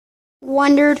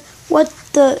Wondered what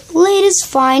the latest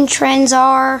fine trends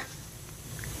are?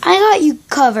 I got you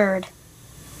covered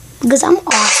because I'm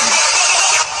awesome.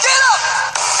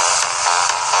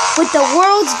 With the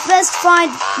world's best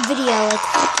find video,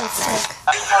 like what the fuck?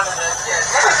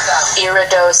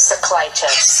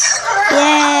 Iridocyclitise.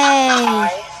 Yay!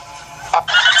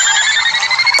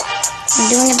 I'm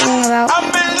doing a thing about I'm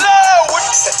in love with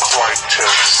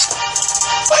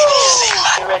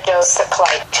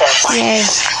Iridocyclitise. Yay.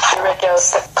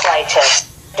 Iridocyclitise.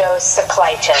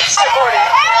 Iridocyclitise.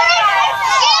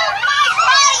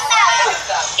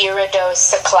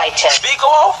 Iridocyclitise.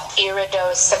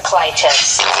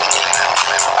 Iridocyclitise.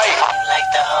 Like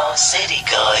the whole city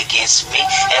go against me.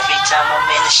 Every time I'm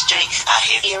in the street, I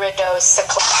hear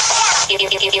Iridocyclitise.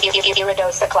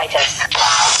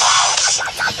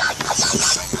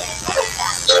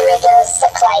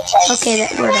 Okay,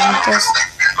 we're done with this.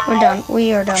 We're done.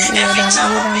 We are done. We are done.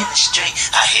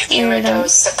 We are done. We are done.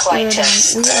 We are done. We are done. We are done. We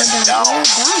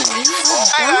are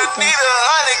done. We are done with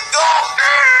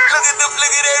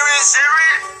this.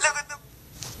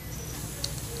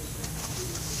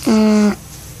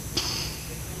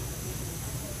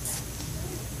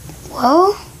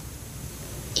 Well,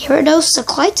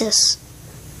 Iridocyclitise.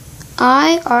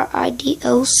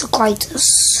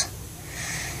 Iridocyclitise.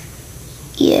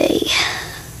 Yay.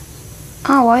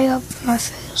 Oh, why up my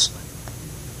face?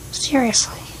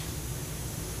 Seriously.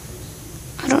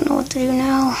 I don't know what to do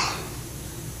now.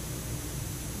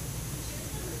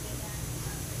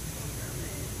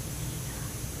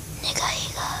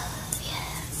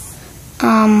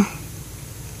 Yeah.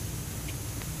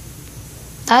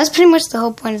 That was pretty much the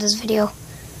whole point of this video.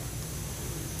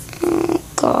 Oh,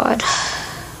 God.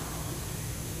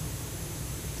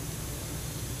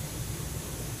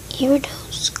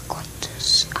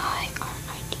 Iridocyclitise.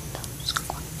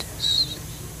 Iridocyclitise.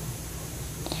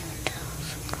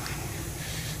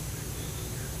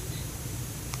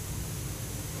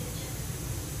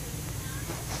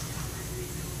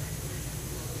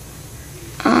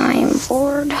 I'm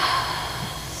bored.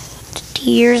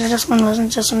 Years, I just want to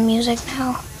listen to some music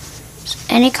now. Just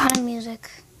any kind of music.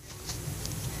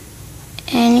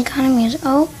 Any kind of music.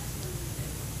 Oh,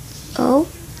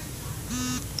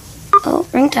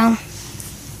 ringtone.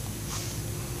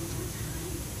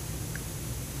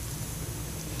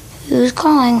 Who's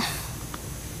calling?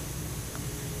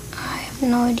 I have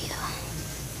no idea.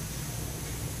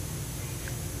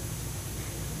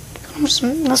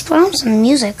 Let's put on some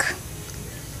music.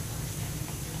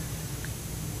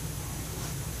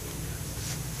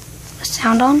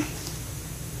 Sound on?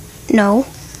 No.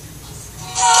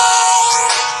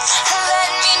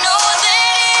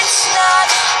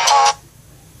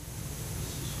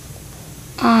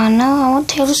 No, I want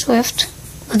Taylor Swift.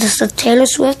 This is a Taylor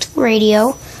Swift radio.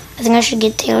 I think I should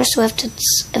get Taylor Swift if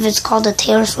it's called a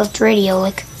Taylor Swift radio.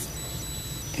 Like,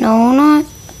 no, not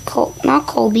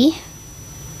Colby.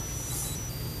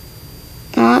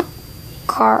 Not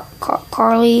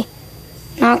Carly.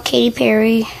 Not Katy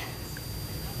Perry.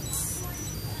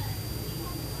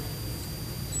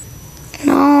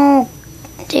 No,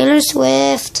 Taylor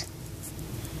Swift.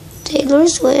 Taylor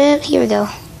Swift. Here we go.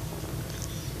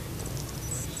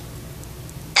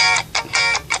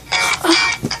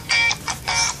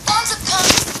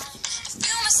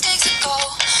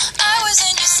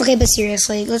 Okay, but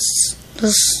seriously, let's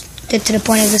get to the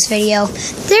point of this video.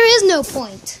 There is no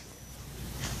point.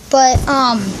 But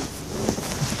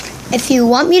if you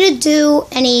want me to do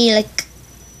any like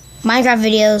Minecraft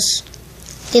videos,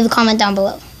 leave a comment down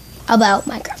below about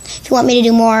Minecraft. If you want me to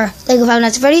do more Lego Five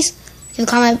Nights at Freddy's, leave a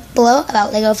comment below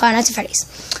about Lego Five Nights at Freddy's.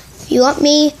 If you want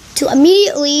me to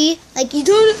immediately, like you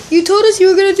told us you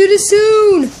were gonna do this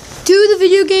soon, do the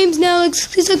video games now, like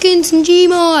Seconds and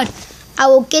Gmod. I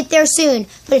will get there soon.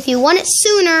 But if you want it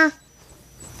sooner,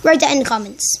 write that in the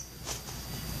comments.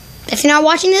 If you're not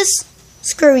watching this,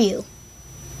 screw you.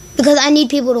 Because I need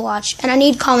people to watch, and I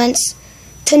need comments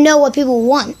to know what people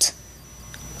want.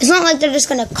 It's not like they're just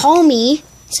gonna call me,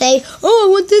 say, oh, I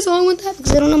want this, oh, I want that,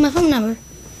 because they don't know my phone number.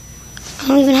 I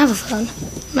don't even have a phone.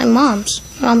 My mom's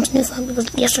new phone, because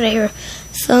yesterday her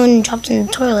phone dropped in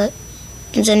the toilet.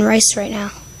 It's in rice right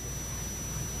now.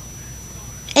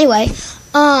 Anyway,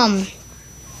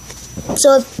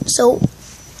 so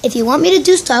if you want me to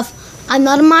do stuff, I'm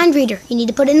not a mind reader. You need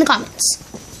to put it in the comments.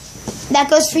 That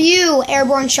goes for you,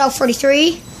 Airborne Shelf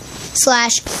 43 / Tyler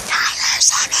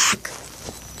Sonic.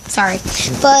 Sorry,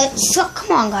 but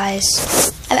come on, guys.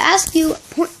 I've asked you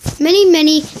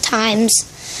many times,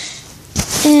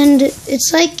 and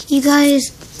it's like you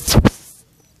guys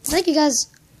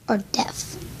are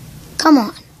deaf. Come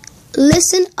on,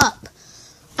 listen up.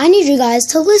 I need you guys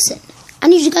to listen. I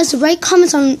need you guys to write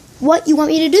comments on what you want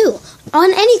me to do.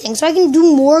 On anything. So I can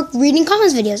do more reading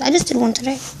comments videos. I just did one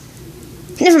today.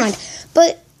 Never mind.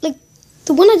 But, like,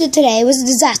 the one I did today was a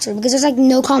disaster because there's, like,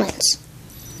 no comments.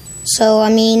 So, I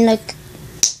mean, like...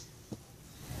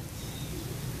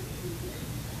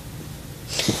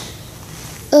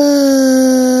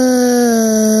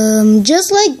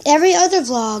 just like every other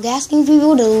vlog, asking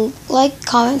people to like,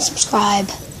 comment, subscribe.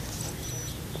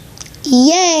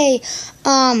 Yay!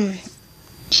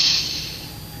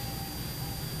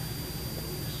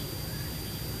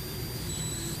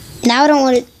 Now I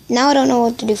don't know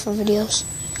what to do for videos.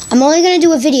 I'm only gonna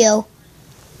do a video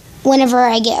whenever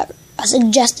I get a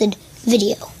suggested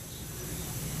video.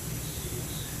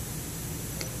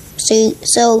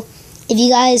 So if you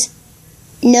guys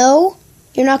know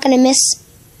you're not gonna miss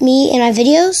me in my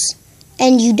videos,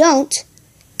 and you don't,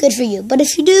 good for you. But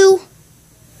if you do,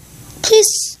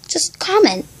 please just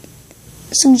comment,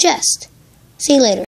 suggest. See you later.